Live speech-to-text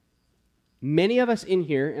Many of us in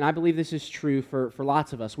here, and I believe this is true for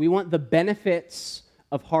lots of us, we want the benefits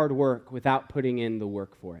of hard work without putting in the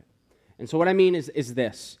work for it. And so what I mean is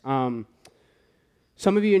this.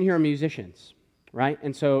 Some of you in here are musicians, right?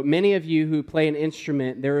 And so many of you who play an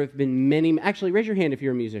instrument, there have been many, actually raise your hand if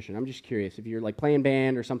you're a musician. I'm just curious if you're like playing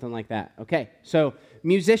band or something like that. Okay, so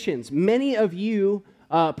musicians, many of you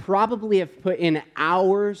probably have put in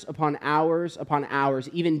hours upon hours upon hours,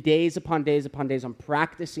 even days upon days upon days on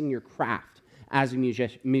practicing your craft as a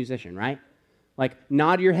musician, right? Like,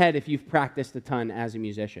 nod your head if you've practiced a ton as a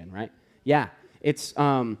musician, right? Yeah, it's,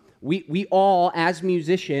 we all, as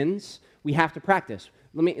musicians, we have to practice.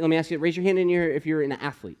 Let me ask you, raise your hand in here if you're an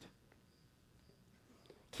athlete.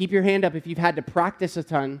 Keep your hand up if you've had to practice a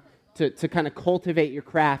ton to kind of cultivate your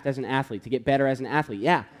craft as an athlete, to get better as an athlete.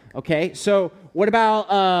 Yeah, okay. So what about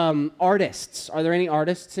artists? Are there any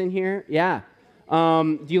artists in here? Yeah.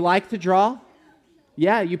 Do you like to draw?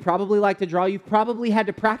 Yeah, you probably like to draw. You've probably had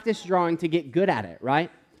to practice drawing to get good at it, right?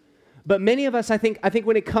 But many of us, I think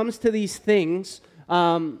when it comes to these things,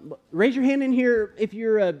 raise your hand in here if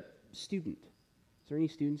you're a student. Is there any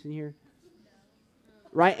students in here?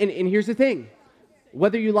 Right, and here's the thing.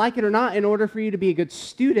 Whether you like it or not, in order for you to be a good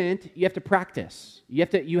student, you have to practice. You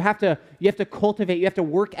have to cultivate, you have to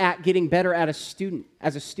work at getting better as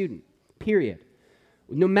a student, period.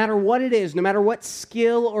 No matter what it is, no matter what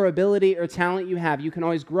skill or ability or talent you have, you can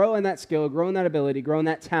always grow in that skill, grow in that ability, grow in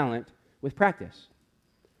that talent with practice.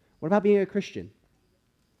 What about being a Christian?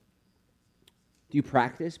 Do you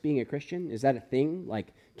practice being a Christian? Is that a thing? Like,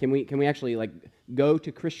 can we actually like go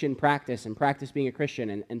to Christian practice and practice being a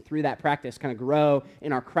Christian and through that practice kind of grow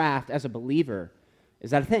in our craft as a believer?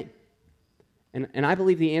 Is that a thing? And I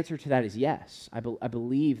believe the answer to that is yes. I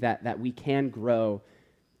believe that we can grow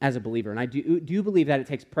as a believer. And I do believe that it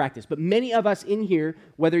takes practice. But many of us in here,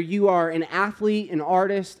 whether you are an athlete, an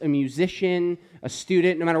artist, a musician, a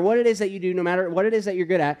student, no matter what it is that you do, no matter what it is that you're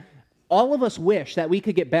good at, all of us wish that we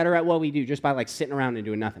could get better at what we do just by like sitting around and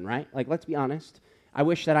doing nothing, right? Like, let's be honest. I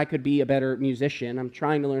wish that I could be a better musician. I'm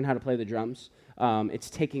trying to learn how to play the drums. It's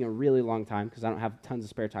taking a really long time because I don't have tons of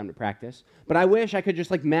spare time to practice. But I wish I could just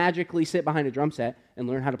like magically sit behind a drum set and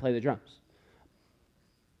learn how to play the drums.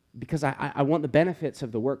 Because I want the benefits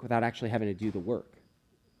of the work without actually having to do the work.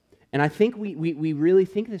 And I think we really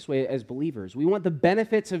think this way as believers. We want the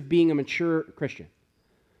benefits of being a mature Christian.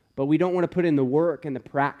 But we don't want to put in the work and the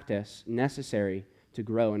practice necessary to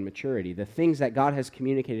grow in maturity. The things that God has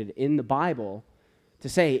communicated in the Bible to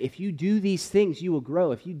say, if you do these things, you will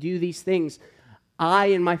grow. If you do these things, I,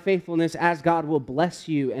 in my faithfulness as God, will bless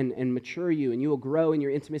you and mature you, and you will grow in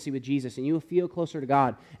your intimacy with Jesus, and you will feel closer to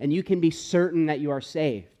God, and you can be certain that you are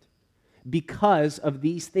saved because of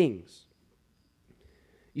these things.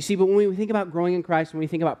 You see, but when we think about growing in Christ, when we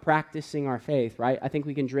think about practicing our faith, right, I think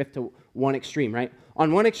we can drift to one extreme, right?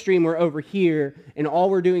 On one extreme, we're over here, and all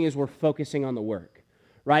we're doing is we're focusing on the work,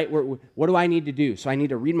 right? What do I need to do? So I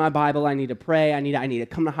need to read my Bible, I need to pray, I need to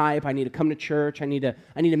come to Hype, I need to come to church, I need to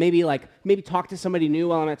maybe talk to somebody new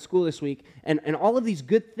while I'm at school this week, and all of these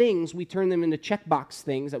good things, we turn them into checkbox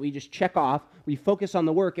things that we just check off. We focus on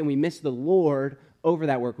the work, and we miss the Lord over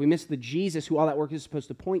that work. We miss the Jesus who all that work is supposed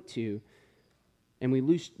to point to, and we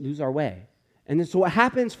lose our way. And then, so what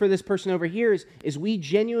happens for this person over here is we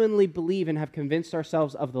genuinely believe and have convinced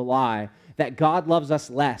ourselves of the lie that God loves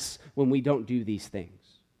us less when we don't do these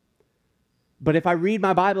things. But if I read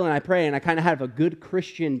my Bible and I pray and I kind of have a good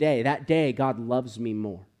Christian day, that day God loves me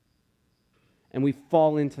more. And we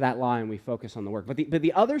fall into that lie and we focus on the work. But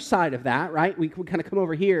the other side of that, right, we kind of come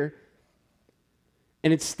over here,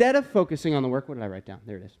 and instead of focusing on the work, what did I write down?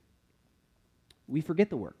 There it is. We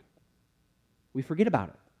forget the work. We forget about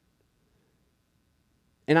it.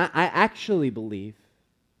 And I actually believe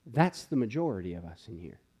that's the majority of us in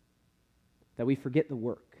here. That we forget the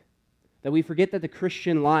work. That we forget that the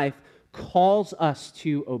Christian life calls us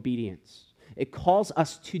to obedience. It calls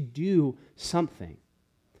us to do something.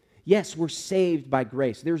 Yes, we're saved by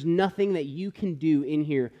grace. There's nothing that you can do in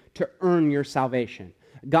here to earn your salvation.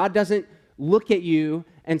 God doesn't look at you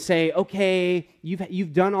and say, okay,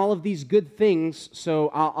 you've done all of these good things, so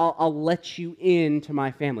I'll let you into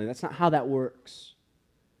my family. That's not how that works.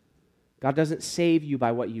 God doesn't save you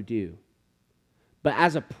by what you do. But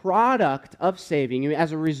as a product of saving you,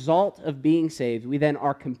 as a result of being saved, we then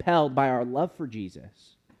are compelled by our love for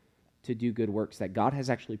Jesus to do good works that God has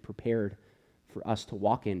actually prepared for us to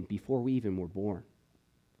walk in before we even were born.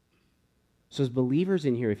 So as believers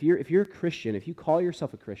in here, if you're a Christian, if you call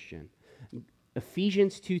yourself a Christian,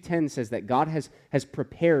 Ephesians 2:10 says that God has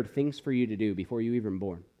prepared things for you to do before you were even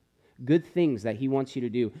born. Good things that he wants you to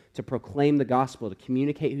do, to proclaim the gospel, to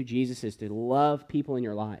communicate who Jesus is, to love people in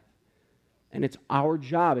your life. And it's our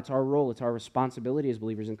job, it's our role, it's our responsibility as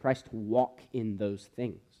believers in Christ to walk in those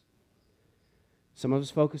things. Some of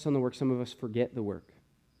us focus on the work, some of us forget the work.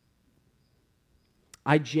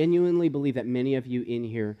 I genuinely believe that many of you in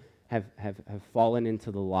here have fallen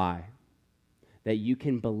into the lie that you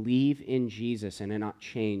can believe in Jesus and not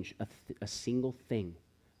change a single thing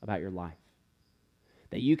about your life.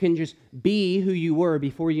 That you can just be who you were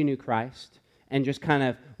before you knew Christ and just kind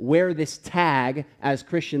of wear this tag as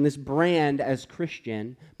Christian, this brand as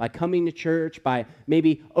Christian, by coming to church, by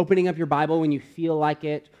maybe opening up your Bible when you feel like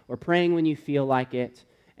it, or praying when you feel like it,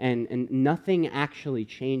 and nothing actually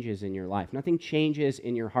changes in your life. Nothing changes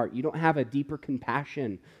in your heart. You don't have a deeper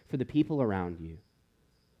compassion for the people around you.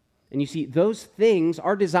 And you see, those things,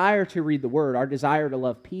 our desire to read the Word, our desire to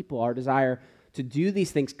love people, our desire to do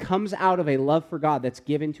these things comes out of a love for God that's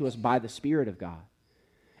given to us by the Spirit of God.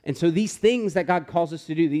 And so these things that God calls us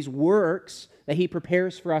to do, these works that He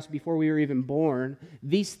prepares for us before we were even born,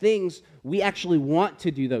 these things, we actually want to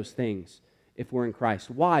do those things if we're in Christ.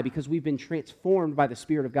 Why? Because we've been transformed by the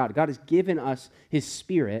Spirit of God. God has given us His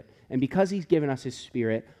Spirit, and because He's given us His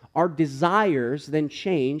Spirit, our desires then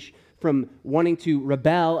change from wanting to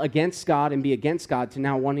rebel against God and be against God to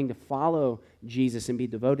now wanting to follow Jesus and be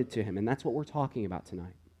devoted to Him. And that's what we're talking about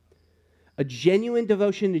tonight. A genuine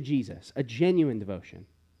devotion to Jesus, a genuine devotion.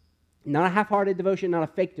 Not a half-hearted devotion, not a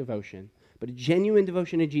fake devotion, but a genuine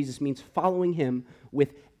devotion to Jesus means following Him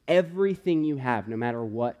with everything you have, no matter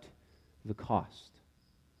what the cost.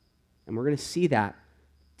 And we're going to see that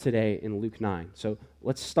today in Luke 9. So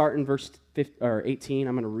let's start in verse 18.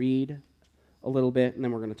 I'm going to read a little bit, and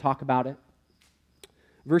then we're going to talk about it.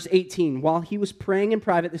 Verse 18, while He was praying in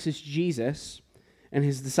private, this is Jesus, and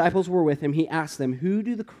His disciples were with Him, He asked them, "Who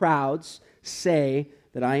do the crowds say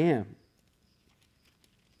that I am?"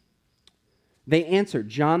 They answered,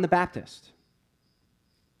 "John the Baptist."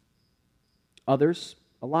 Others,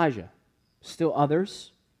 "Elijah." Still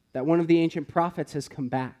others, that one of the ancient prophets has come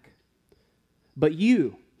back. "But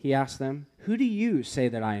you," He asked them, "who do you say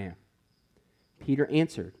that I am?" Peter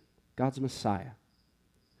answered, "God's Messiah."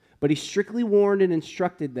 But He strictly warned and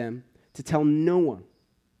instructed them to tell no one,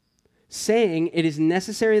 saying, "It is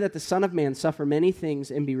necessary that the Son of Man suffer many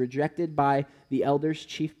things and be rejected by the elders,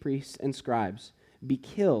 chief priests, and scribes, be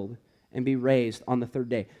killed, and be raised on the third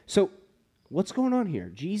day." So, what's going on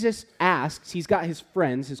here? Jesus asks, He's got His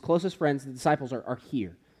friends, His closest friends, the disciples are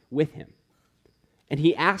here with Him. And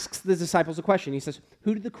He asks the disciples a question. He says,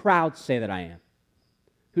 "Who do the crowds say that I am?"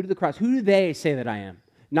 Who do they say that I am?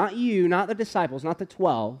 Not you, not the disciples, not the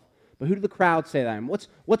 12, but who do the crowd say that I am?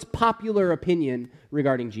 What's popular opinion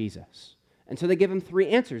regarding Jesus? And so they give Him three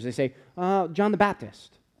answers. They say, John the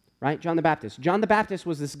Baptist, right? John the Baptist. John the Baptist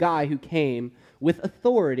was this guy who came with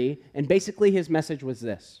authority, and basically his message was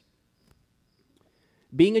this: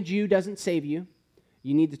 being a Jew doesn't save you.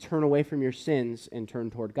 You need to turn away from your sins and turn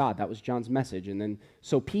toward God. That was John's message. And then,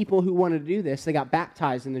 so people who wanted to do this, they got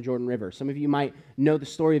baptized in the Jordan River. Some of you might know the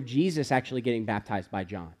story of Jesus actually getting baptized by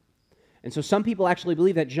John. And so some people actually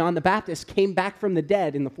believe that John the Baptist came back from the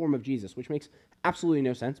dead in the form of Jesus, which makes absolutely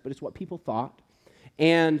no sense, but it's what people thought.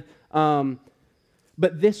 And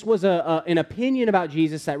but this was an opinion about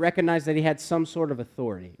Jesus that recognized that He had some sort of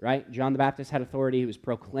authority, right? John the Baptist had authority. He was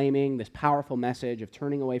proclaiming this powerful message of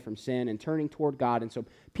turning away from sin and turning toward God. And so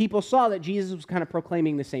people saw that Jesus was kind of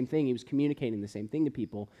proclaiming the same thing. He was communicating the same thing to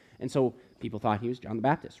people. And so people thought He was John the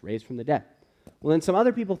Baptist, raised from the dead. Well, then some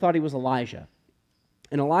other people thought He was Elijah.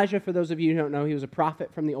 And Elijah, for those of you who don't know, he was a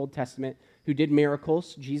prophet from the Old Testament who did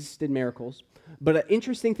miracles. Jesus did miracles. But an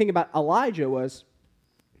interesting thing about Elijah was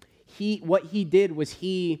what he did was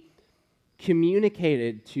he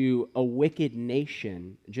communicated to a wicked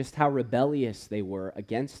nation just how rebellious they were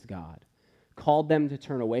against God, called them to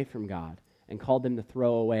turn away from God, and called them to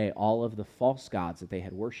throw away all of the false gods that they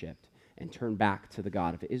had worshipped and turn back to the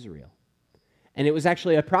God of Israel. And it was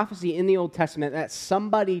actually a prophecy in the Old Testament that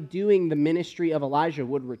somebody doing the ministry of Elijah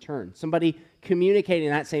would return. Somebody communicating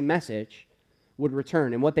that same message would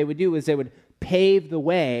return. And what they would do is they would pave the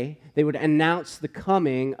way. They would announce the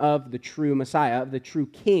coming of the true Messiah, of the true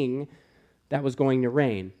king that was going to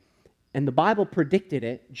reign. And the Bible predicted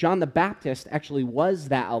it. John the Baptist actually was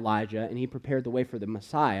that Elijah, and he prepared the way for the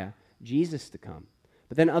Messiah, Jesus, to come.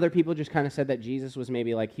 But then other people just kind of said that Jesus was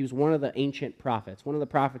maybe like, he was one of the ancient prophets, one of the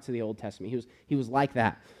prophets of the Old Testament. He was like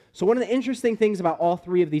that. So one of the interesting things about all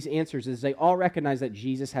three of these answers is they all recognize that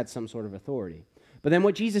Jesus had some sort of authority. But then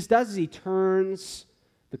what Jesus does is He turns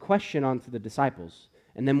the question onto the disciples.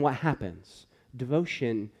 And then what happens?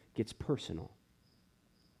 Devotion gets personal.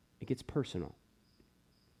 It gets personal.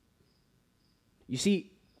 You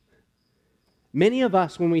see, Many of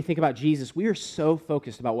us, when we think about Jesus, we are so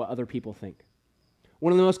focused about what other people think.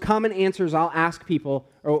 One of the most common answers I'll ask people,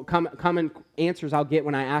 or common answers I'll get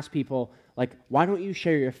when I ask people, like, why don't you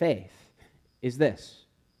share your faith, is this.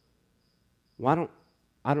 I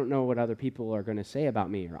don't know what other people are going to say about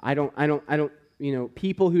me, or I don't,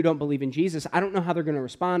 people who don't believe in Jesus, I don't know how they're going to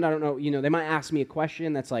respond. I don't know, they might ask me a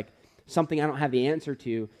question that's like something I don't have the answer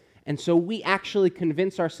to. And so we actually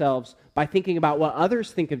convince ourselves by thinking about what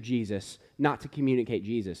others think of Jesus, not to communicate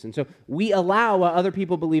Jesus. And so we allow what other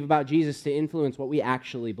people believe about Jesus to influence what we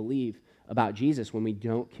actually believe about Jesus when we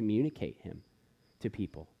don't communicate him to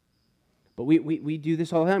people. But we do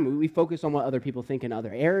this all the time. We focus on what other people think in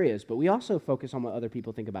other areas, but we also focus on what other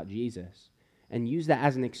people think about Jesus and use that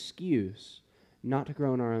as an excuse not to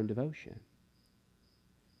grow in our own devotion.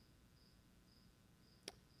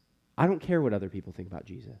 I don't care what other people think about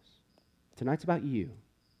Jesus. Tonight's about you,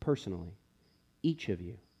 personally, each of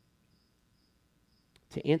you,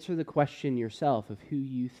 to answer the question yourself of who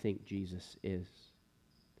you think Jesus is.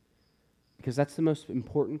 Because that's the most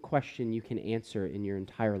important question you can answer in your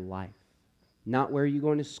entire life. Not where you're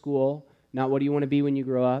going to school, not what do you want to be when you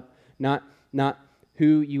grow up, not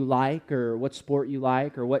who you like or what sport you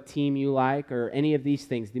like or what team you like or any of these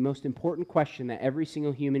things. The most important question that every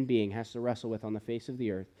single human being has to wrestle with on the face of the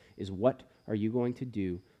earth is, what are you going to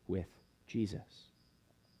do with Jesus?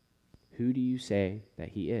 Who do you say that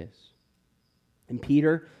he is? And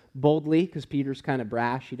Peter, boldly, because Peter's kind of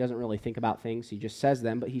brash, he doesn't really think about things, he just says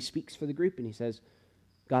them, but he speaks for the group and he says,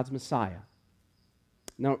 God's Messiah.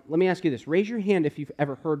 Now, let me ask you this. Raise your hand if you've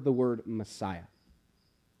ever heard the word Messiah.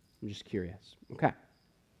 I'm just curious. Okay.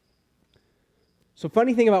 So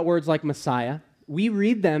funny thing about words like Messiah, we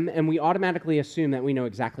read them and we automatically assume that we know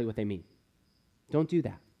exactly what they mean. Don't do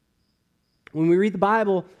that. When we read the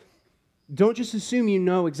Bible, don't just assume you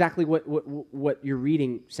know exactly what your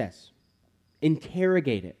reading says.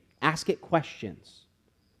 Interrogate it. Ask it questions.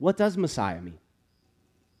 What does Messiah mean?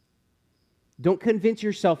 Don't convince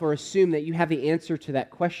yourself or assume that you have the answer to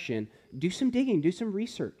that question. Do some digging. Do some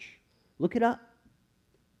research. Look it up.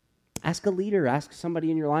 Ask a leader. Ask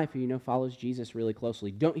somebody in your life who you know follows Jesus really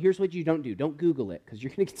closely. Here's what you don't do. Don't Google it, because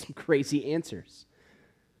you're going to get some crazy answers.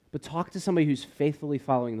 But talk to somebody who's faithfully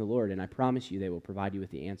following the Lord, and I promise you they will provide you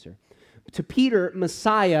with the answer. To Peter,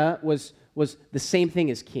 Messiah was the same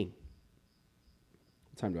thing as king.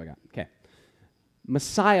 What time do I got? Okay.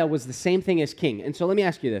 Messiah was the same thing as king. And so let me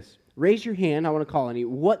ask you this. Raise your hand. I want to call on you.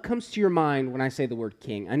 What comes to your mind when I say the word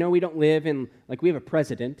king? I know we don't live in, we have a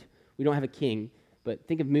president. We don't have a king. But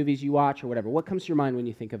think of movies you watch or whatever. What comes to your mind when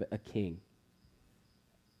you think of a king?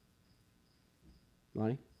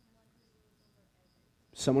 Lonnie?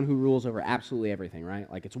 Someone who rules over absolutely everything, right?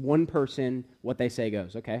 Like it's one person, what they say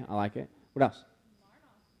goes. Okay, I like it. What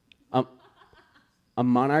else? A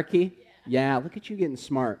monarchy? Yeah, look at you getting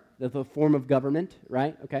smart. The form of government,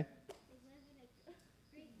 right? Okay.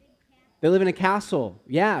 They live in a castle.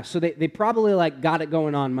 Yeah, so they probably got it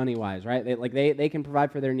going on money-wise, right? They can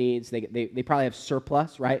provide for their needs. They probably have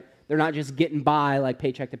surplus, right? They're not just getting by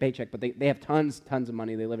paycheck to paycheck, but they have tons of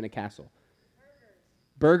money. They live in a castle.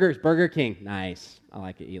 Burgers, Burger King. Nice. I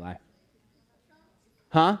like it, Eli.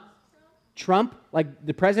 Huh? Trump? Like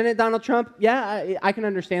the president, Donald Trump? Yeah, I can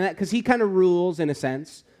understand that because he kind of rules in a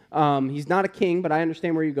sense. He's not a king, but I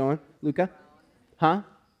understand where you're going. Luca? Huh?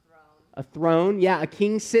 A throne. Yeah, a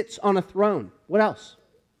king sits on a throne. What else?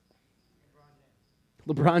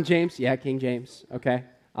 LeBron James. Yeah, King James. Okay,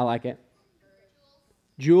 I like it.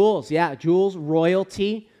 Jewels. Yeah, jewels,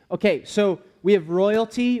 royalty. Okay, so we have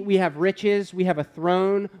royalty, we have riches, we have a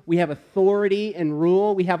throne, we have authority and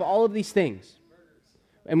rule. We have all of these things.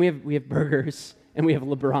 And we have burgers, and we have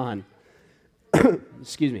LeBron.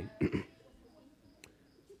 Excuse me.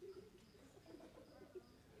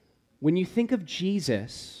 When you think of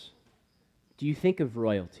Jesus, do you think of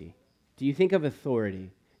royalty? Do you think of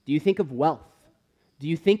authority? Do you think of wealth? Do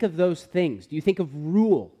you think of those things? Do you think of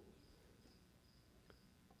rule?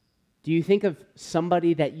 Do you think of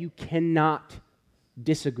somebody that you cannot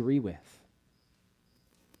disagree with?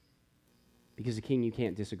 Because a king you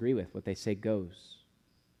can't disagree with. What they say goes.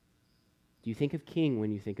 Do you think of king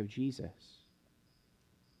when you think of Jesus?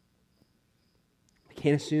 We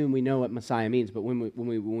can't assume we know what Messiah means, but when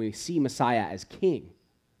we see Messiah as king,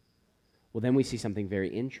 well, then we see something very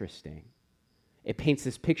interesting. It paints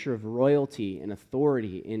this picture of royalty and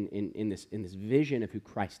authority in this vision of who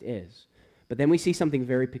Christ is. But then we see something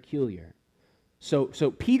very peculiar. So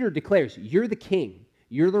Peter declares, you're the king.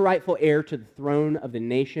 You're the rightful heir to the throne of the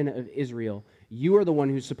nation of Israel. You are the one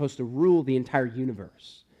who's supposed to rule the entire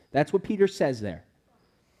universe. That's what Peter says there.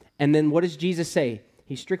 And then what does Jesus say?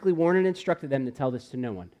 He strictly warned and instructed them to tell this to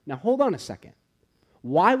no one. Now hold on a second.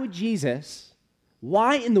 Why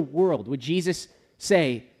in the world would Jesus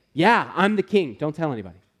say, yeah, I'm the king, don't tell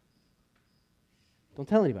anybody? Don't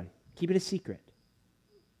tell anybody. Keep it a secret.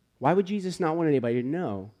 Why would Jesus not want anybody to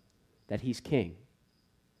know that he's king?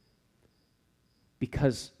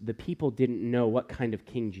 Because the people didn't know what kind of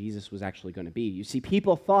king Jesus was actually going to be. You see,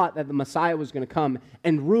 people thought that the Messiah was going to come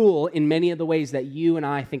and rule in many of the ways that you and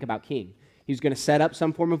I think about king. He was going to set up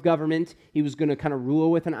some form of government. He was going to kind of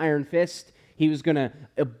rule with an iron fist. He was going to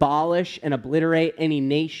abolish and obliterate any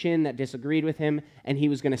nation that disagreed with him, and he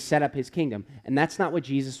was going to set up his kingdom. And that's not what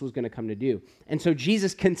Jesus was going to come to do. And so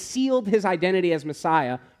Jesus concealed his identity as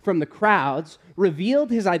Messiah from the crowds,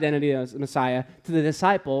 revealed his identity as Messiah to the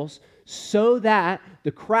disciples, so that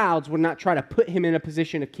the crowds would not try to put him in a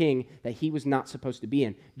position of king that he was not supposed to be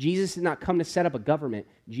in. Jesus did not come to set up a government.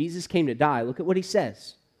 Jesus came to die. Look at what he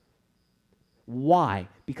says. Why?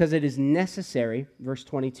 Because it is necessary, verse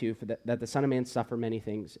 22, that the Son of Man suffer many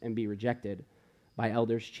things and be rejected by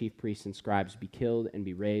elders, chief priests, and scribes, be killed and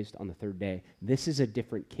be raised on the third day. This is a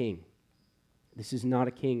different king. This is not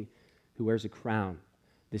a king who wears a crown.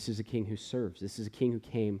 This is a king who serves. This is a king who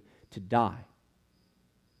came to die.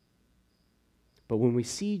 But when we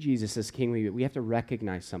see Jesus as king, we have to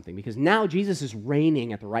recognize something, because now Jesus is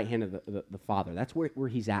reigning at the right hand of the Father. That's where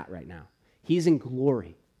he's at right now. He's in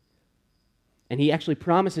glory. And he actually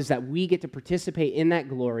promises that we get to participate in that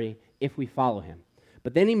glory if we follow him.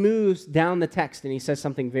 But then he moves down the text and he says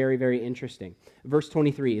something very, very interesting. Verse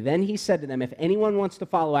 23, then he said to them, if anyone wants to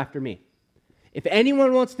follow after me, if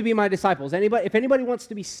anyone wants to be my disciples, if anybody wants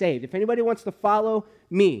to be saved, if anybody wants to follow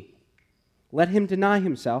me, let him deny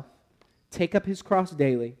himself, take up his cross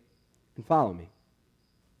daily, and follow me.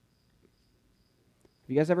 Have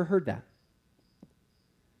you guys ever heard that?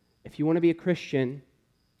 If you want to be a Christian,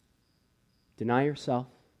 deny yourself,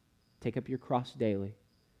 take up your cross daily,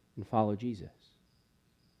 and follow Jesus.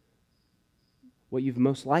 What you've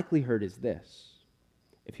most likely heard is this.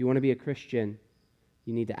 If you want to be a Christian,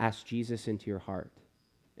 you need to ask Jesus into your heart,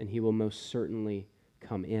 and he will most certainly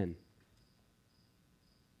come in.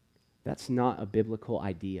 That's not a biblical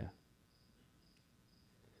idea.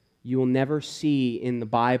 You will never see in the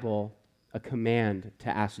Bible a command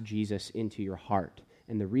to ask Jesus into your heart.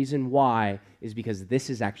 And the reason why is because this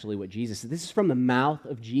is actually what Jesus said. This is from the mouth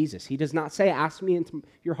of Jesus. He does not say, ask me into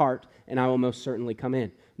your heart, and I will most certainly come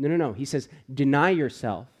in. No. He says, deny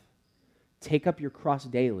yourself, take up your cross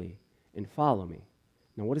daily, and follow me.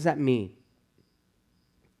 Now, what does that mean?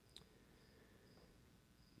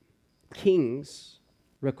 Kings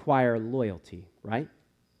require loyalty, right?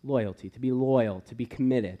 Loyalty, to be loyal, to be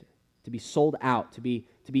committed, to be sold out, to be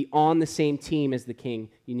on the same team as the king.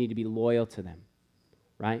 You need to be loyal to them.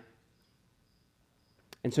 Right?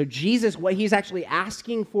 And so Jesus, what he's actually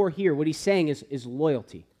asking for here, what he's saying is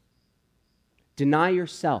loyalty. Deny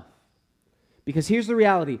yourself. Because here's the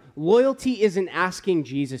reality. Loyalty isn't asking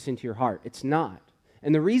Jesus into your heart. It's not.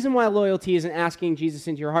 And the reason why loyalty isn't asking Jesus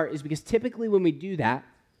into your heart is because typically when we do that,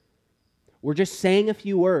 we're just saying a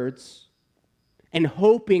few words and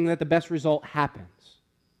hoping that the best result happens.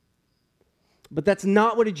 But that's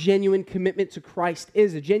not what a genuine commitment to Christ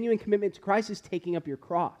is. A genuine commitment to Christ is taking up your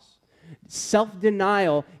cross.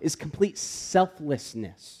 Self-denial is complete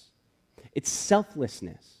selflessness. It's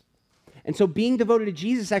selflessness. And so being devoted to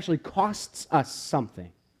Jesus actually costs us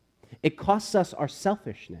something. It costs us our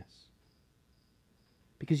selfishness.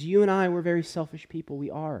 Because you and I, we're very selfish people.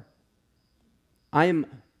 We are. I am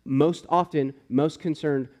most often most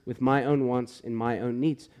concerned with my own wants and my own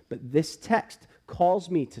needs. But this text calls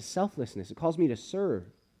me to selflessness. It calls me to serve.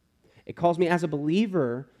 It calls me as a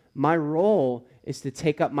believer, my role is to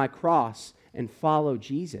take up my cross and follow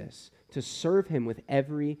Jesus, to serve him with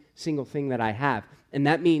every single thing that I have. And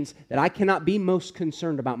that means that I cannot be most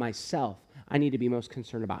concerned about myself. I need to be most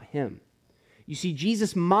concerned about him. You see,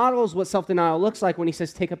 Jesus models what self-denial looks like when he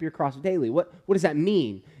says, take up your cross daily. What does that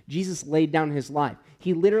mean? Jesus laid down his life.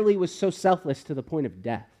 He literally was so selfless to the point of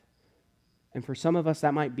death. And for some of us,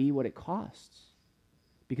 that might be what it costs.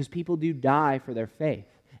 Because people do die for their faith.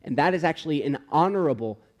 And that is actually an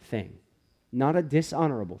honorable thing, not a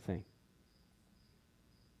dishonorable thing.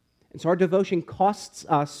 And so our devotion costs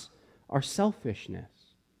us our selfishness.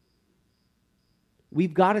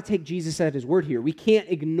 We've got to take Jesus at his word here. We can't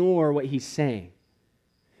ignore what he's saying.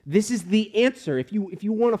 This is the answer. If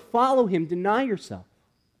you want to follow him, deny yourself.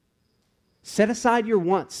 Set aside your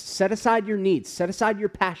wants. Set aside your needs. Set aside your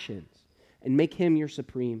passions. And make him your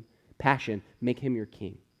supreme passion. Make him your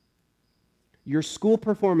king. Your school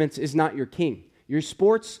performance is not your king. Your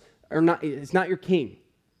sports is not your king.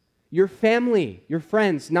 Your family, your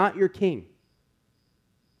friends, not your king.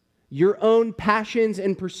 your own passions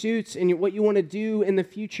and pursuits and what you want to do in the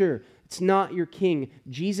future. It's not your king.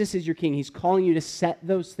 Jesus is your king. He's calling you to set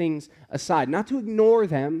those things aside, not to ignore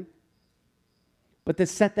them, but to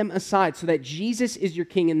set them aside so that Jesus is your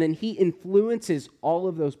king, and then he influences all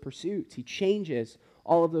of those pursuits. He changes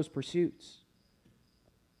all of those pursuits.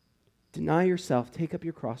 Deny yourself, take up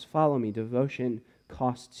your cross, follow me. Devotion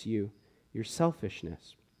costs you your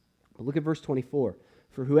selfishness. But look at verse 24.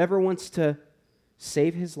 For whoever wants to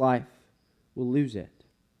save his life will lose it.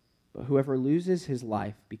 But whoever loses his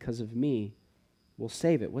life because of me will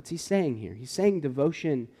save it. What's he saying here? He's saying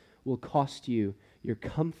devotion will cost you your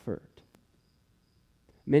comfort.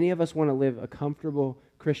 Many of us want to live a comfortable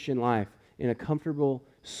Christian life in a comfortable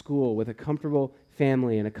school with a comfortable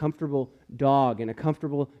family and a comfortable dog and a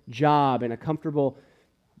comfortable job and a comfortable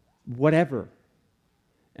whatever.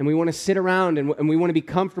 And we want to sit around and we want to be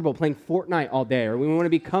comfortable playing Fortnite all day, or we want to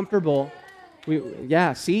be comfortable. We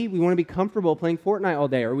want to be comfortable playing Fortnite all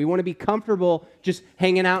day, or we want to be comfortable just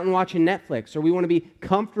hanging out and watching Netflix, or we want to be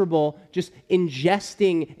comfortable just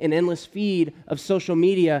ingesting an endless feed of social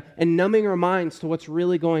media and numbing our minds to what's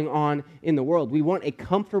really going on in the world. We want a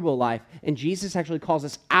comfortable life, and Jesus actually calls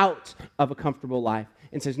us out of a comfortable life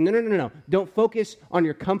and says, no, don't focus on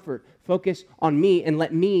your comfort, focus on me and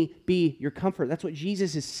let me be your comfort. That's what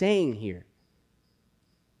Jesus is saying here.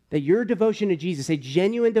 That your devotion to Jesus, a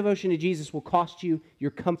genuine devotion to Jesus, will cost you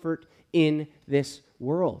your comfort in this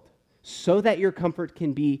world so that your comfort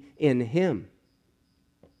can be in him.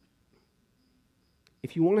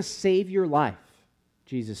 If you want to save your life,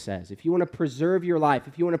 Jesus says, if you want to preserve your life,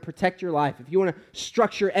 if you want to protect your life, if you want to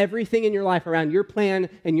structure everything in your life around your plan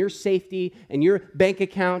and your safety and your bank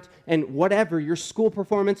account and whatever, your school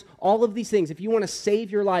performance, all of these things, if you want to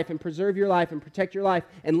save your life and preserve your life and protect your life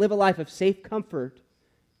and live a life of safe comfort,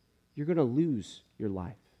 you're going to lose your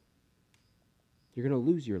life. You're going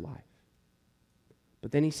to lose your life.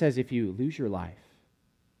 But then he says, if you lose your life,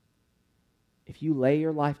 if you lay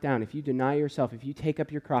your life down, if you deny yourself, if you take up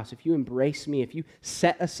your cross, if you embrace me, if you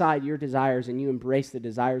set aside your desires and you embrace the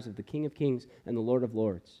desires of the King of Kings and the Lord of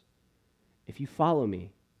Lords, if you follow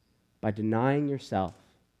me by denying yourself,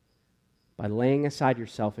 by laying aside your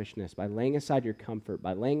selfishness, by laying aside your comfort,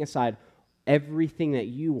 by laying aside everything that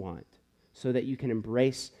you want so that you can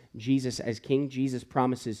embrace Jesus as King, Jesus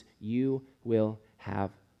promises you will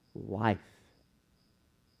have life,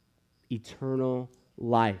 eternal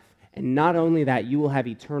life. And not only that, you will have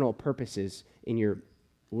eternal purposes in your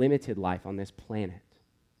limited life on this planet.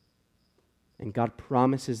 And God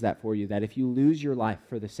promises that for you, that if you lose your life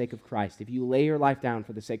for the sake of Christ, if you lay your life down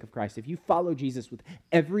for the sake of Christ, if you follow Jesus with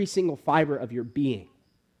every single fiber of your being,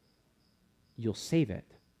 you'll save it.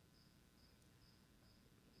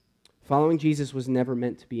 Following Jesus was never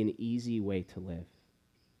meant to be an easy way to live.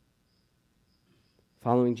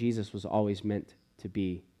 Following Jesus was always meant to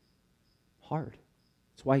be hard.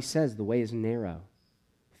 That's why he says the way is narrow.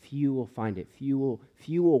 Few will find it. Few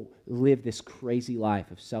will live this crazy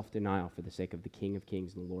life of self-denial for the sake of the King of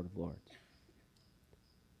Kings and the Lord of Lords.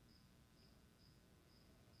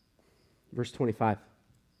 Verse 25.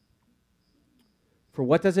 For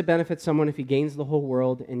what does it benefit someone if he gains the whole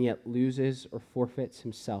world and yet loses or forfeits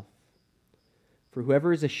himself? For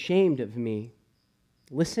whoever is ashamed of me,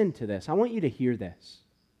 listen to this. I want you to hear this.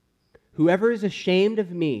 Whoever is ashamed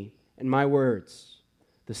of me and my words,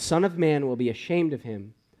 the Son of Man will be ashamed of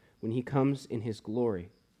him when he comes in his glory,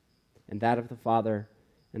 and that of the Father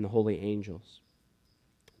and the holy angels.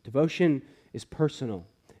 Devotion is personal.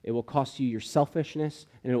 It will cost you your selfishness,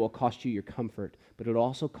 and it will cost you your comfort, but it will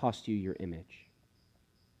also cost you your image.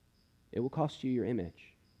 It will cost you your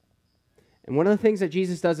image. And one of the things that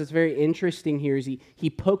Jesus does that's very interesting here is he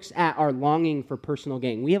pokes at our longing for personal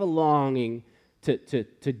gain. We have a longing to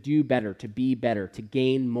do better, to be better, to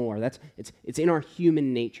gain more. It's in our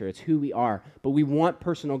human nature. It's who we are. But we want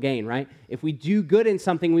personal gain, right? If we do good in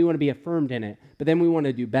something, we want to be affirmed in it. But then we want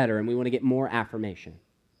to do better, and we want to get more affirmation.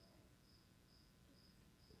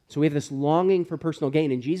 So we have this longing for personal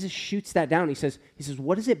gain, and Jesus shoots that down. He says,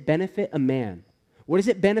 what does it benefit a man? What does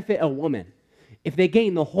it benefit a woman? If they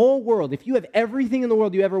gain the whole world, if you have everything in the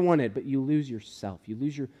world you ever wanted, but you lose yourself, you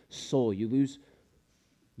lose your soul, you lose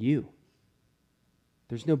you.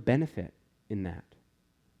 There's no benefit in that.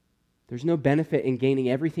 There's no benefit in gaining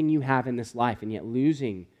everything you have in this life and yet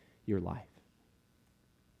losing your life.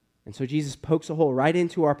 And so Jesus pokes a hole right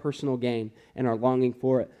into our personal gain and our longing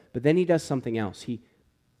for it. But then he does something else. He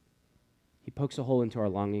pokes a hole into our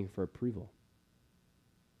longing for approval.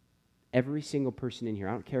 Every single person in here,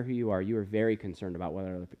 I don't care who you are very concerned about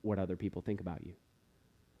what other people think about you,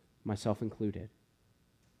 myself included.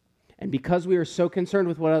 And because we are so concerned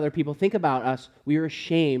with what other people think about us, we are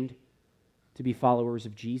ashamed to be followers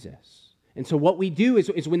of Jesus. And so what we do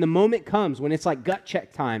is when the moment comes, when it's like gut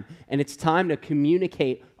check time, and it's time to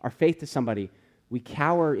communicate our faith to somebody, we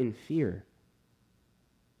cower in fear.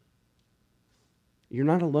 You're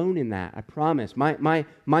not alone in that, I promise. My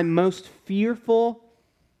most fearful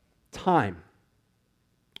time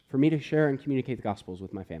for me to share and communicate the gospel is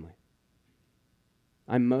with my family.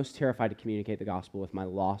 I'm most terrified to communicate the gospel with my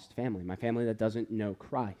lost family, my family that doesn't know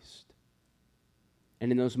Christ.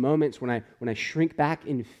 And in those moments when I shrink back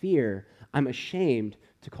in fear, I'm ashamed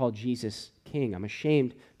to call Jesus King. I'm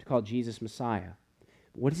ashamed to call Jesus Messiah.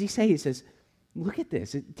 What does he say? He says, look at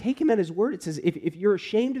this. Take him at his word. It says, if you're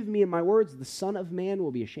ashamed of me and my words, the Son of Man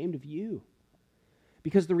will be ashamed of you.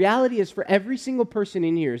 Because the reality is, for every single person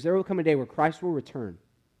in here, there will come a day where Christ will return.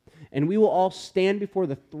 And we will all stand before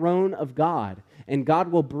the throne of God, and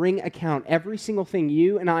God will bring account every single thing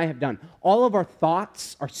you and I have done. All of our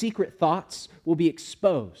thoughts, our secret thoughts, will be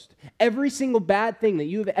exposed. Every single bad thing that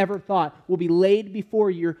you have ever thought will be laid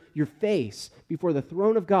before your face, before the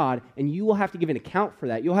throne of God, and you will have to give an account for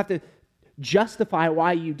that. You'll have to justify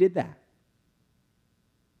why you did that.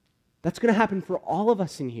 That's going to happen for all of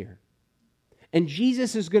us in here. And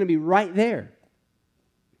Jesus is going to be right there.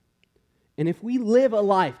 And if we live a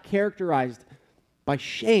life characterized by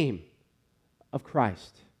shame of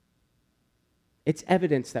Christ, it's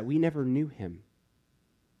evidence that we never knew him.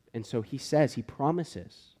 And so he says, he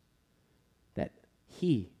promises that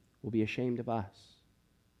he will be ashamed of us.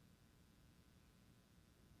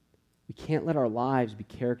 We can't let our lives be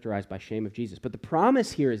characterized by shame of Jesus. But the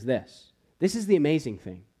promise here is this. This is the amazing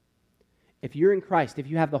thing. If you're in Christ, if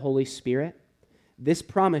you have the Holy Spirit, this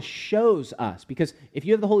promise shows us, because if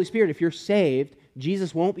you have the Holy Spirit, if you're saved,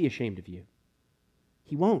 Jesus won't be ashamed of you.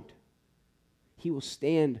 He won't. He will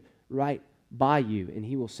stand right by you, and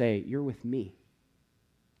he will say, you're with me.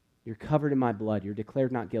 You're covered in my blood. You're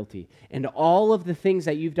declared not guilty. And all of the things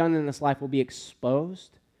that you've done in this life will be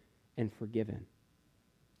exposed and forgiven.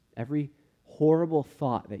 Every horrible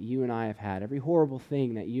thought that you and I have had, every horrible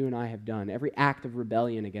thing that you and I have done, every act of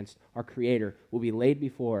rebellion against our Creator will be laid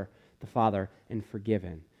before the Father and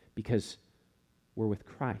forgiven, because we're with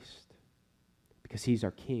Christ, because he's our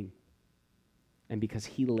King, and because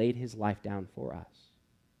he laid his life down for us.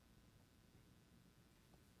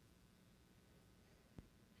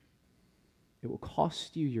 It will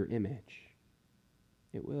cost you your image.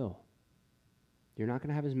 It will. You're not going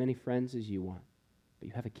to have as many friends as you want, but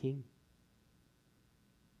you have a King.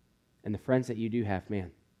 And the friends that you do have, man,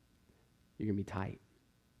 you're going to be tight,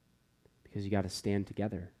 because you got to stand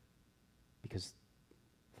together. Because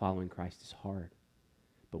following Christ is hard.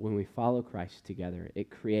 But when we follow Christ together, it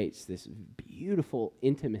creates this beautiful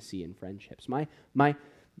intimacy in friendships.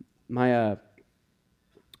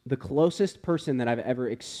 The closest person that I've ever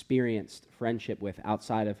experienced friendship with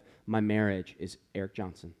outside of my marriage is Eric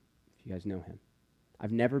Johnson, if you guys know him.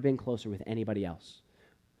 I've never been closer with anybody else.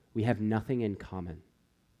 We have nothing in common.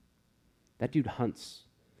 That dude hunts.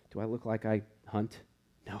 Do I look like I hunt?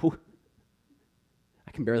 No.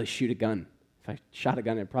 I can barely shoot a gun. If I shot a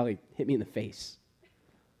gun, it'd probably hit me in the face.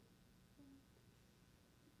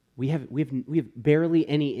 We have barely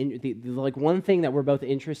any. Like, one thing that we're both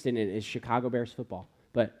interested in is Chicago Bears football,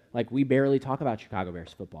 but like, we barely talk about Chicago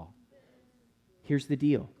Bears football. Here's the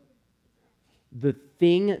deal: the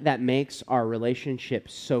thing that makes our relationship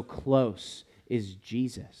so close is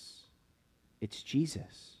Jesus. It's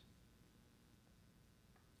Jesus,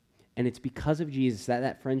 and it's because of Jesus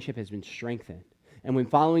that friendship has been strengthened. And when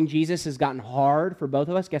following Jesus has gotten hard for both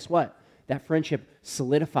of us, guess what? That friendship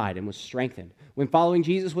solidified and was strengthened. When following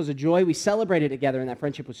Jesus was a joy, we celebrated together, and that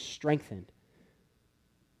friendship was strengthened.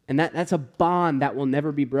 And that's a bond that will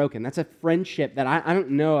never be broken. That's a friendship that I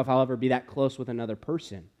don't know if I'll ever be that close with another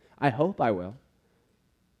person. I hope I will.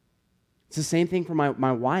 It's the same thing for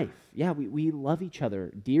my wife. Yeah, we love each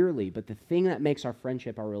other dearly, but the thing that makes our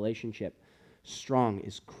friendship, our relationship, strong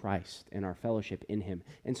is Christ and our fellowship in him.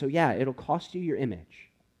 And so, yeah, it'll cost you your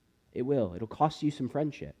image. It will. It'll cost you some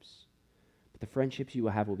friendships. But the friendships you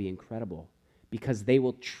will have will be incredible, because they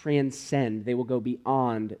will transcend, they will go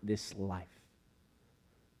beyond this life.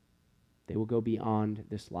 They will go beyond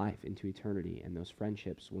this life into eternity, and those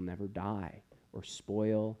friendships will never die or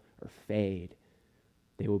spoil or fade.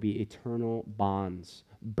 They will be eternal bonds,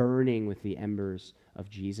 burning with the embers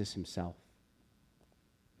of Jesus himself.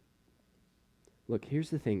 Look, here's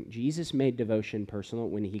the thing. Jesus made devotion personal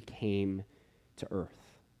when he came to earth.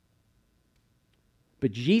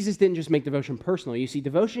 But Jesus didn't just make devotion personal. You see,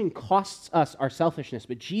 devotion costs us our selfishness,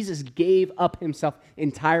 but Jesus gave up himself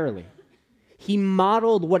entirely. He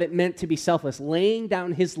modeled what it meant to be selfless, laying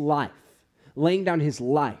down his life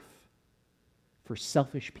for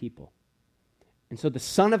selfish people. And so the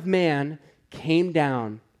Son of Man came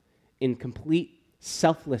down in complete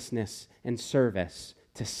selflessness and service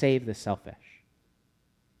to save the selfish.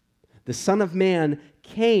 The Son of Man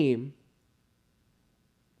came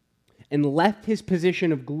and left his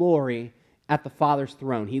position of glory at the Father's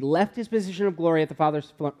throne. He left his position of glory at the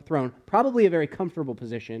Father's throne, probably a very comfortable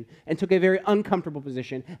position, and took a very uncomfortable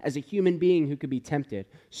position as a human being who could be tempted,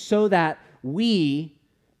 so that we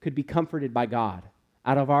could be comforted by God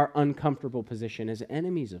out of our uncomfortable position as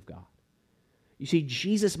enemies of God. You see,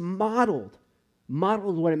 Jesus modeled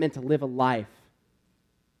what it meant to live a life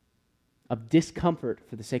of discomfort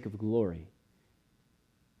for the sake of glory.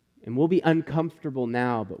 And we'll be uncomfortable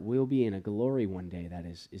now, but we'll be in a glory one day that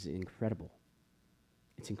is incredible.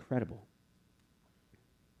 It's incredible.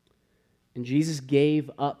 And Jesus gave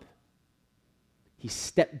up. He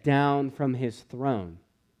stepped down from his throne,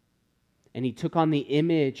 and he took on the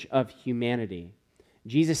image of humanity.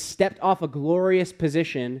 Jesus stepped off a glorious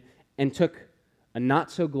position and took a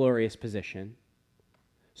not-so-glorious position,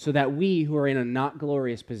 so that we who are in a not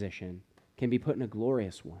glorious position can be put in a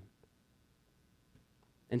glorious one.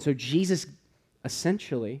 And so Jesus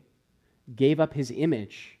essentially gave up his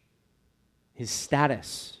image, his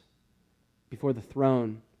status before the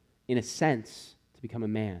throne, in a sense, to become a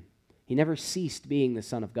man. He never ceased being the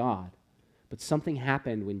Son of God, but something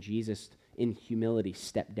happened when Jesus, in humility,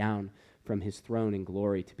 stepped down from his throne in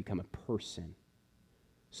glory to become a person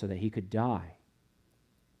so that he could die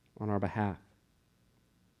on our behalf.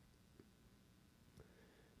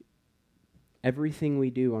 Everything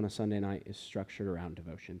we do on a Sunday night is structured around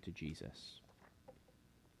devotion to Jesus.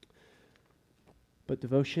 But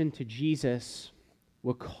devotion to Jesus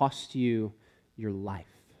will cost you your life.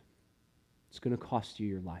 It's going to cost you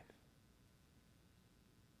your life.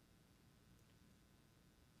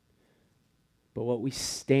 But what we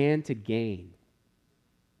stand to gain,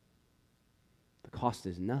 the cost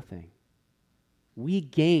is nothing. We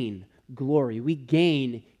gain glory. We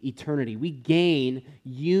gain eternity. We gain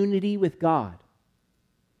unity with God.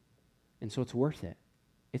 And so it's worth it.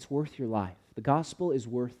 It's worth your life. The gospel is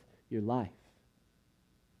worth your life.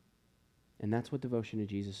 And that's what devotion to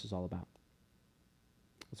Jesus is all about.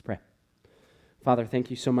 Let's pray. Father, thank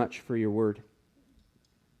you so much for your word.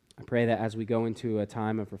 I pray that as we go into a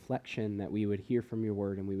time of reflection, that we would hear from your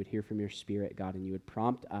word and we would hear from your Spirit, God, and you would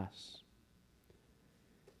prompt us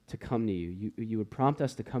to come to you. You would prompt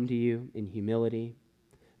us to come to you in humility.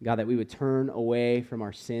 God, that we would turn away from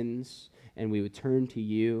our sins and we would turn to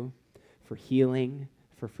you for healing,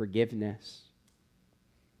 for forgiveness.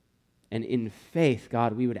 And in faith,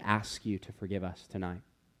 God, we would ask you to forgive us tonight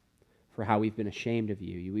for how we've been ashamed of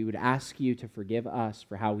you. We would ask you to forgive us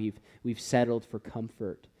for how we've settled for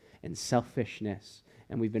comfort and selfishness,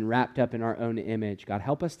 and we've been wrapped up in our own image. God,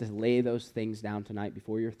 help us to lay those things down tonight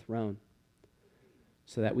before your throne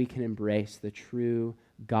so that we can embrace the true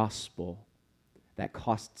gospel that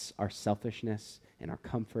costs our selfishness and our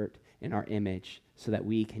comfort and our image so that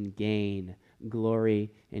we can gain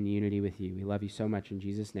glory and unity with you. We love you so much in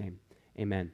Jesus' name. Amen.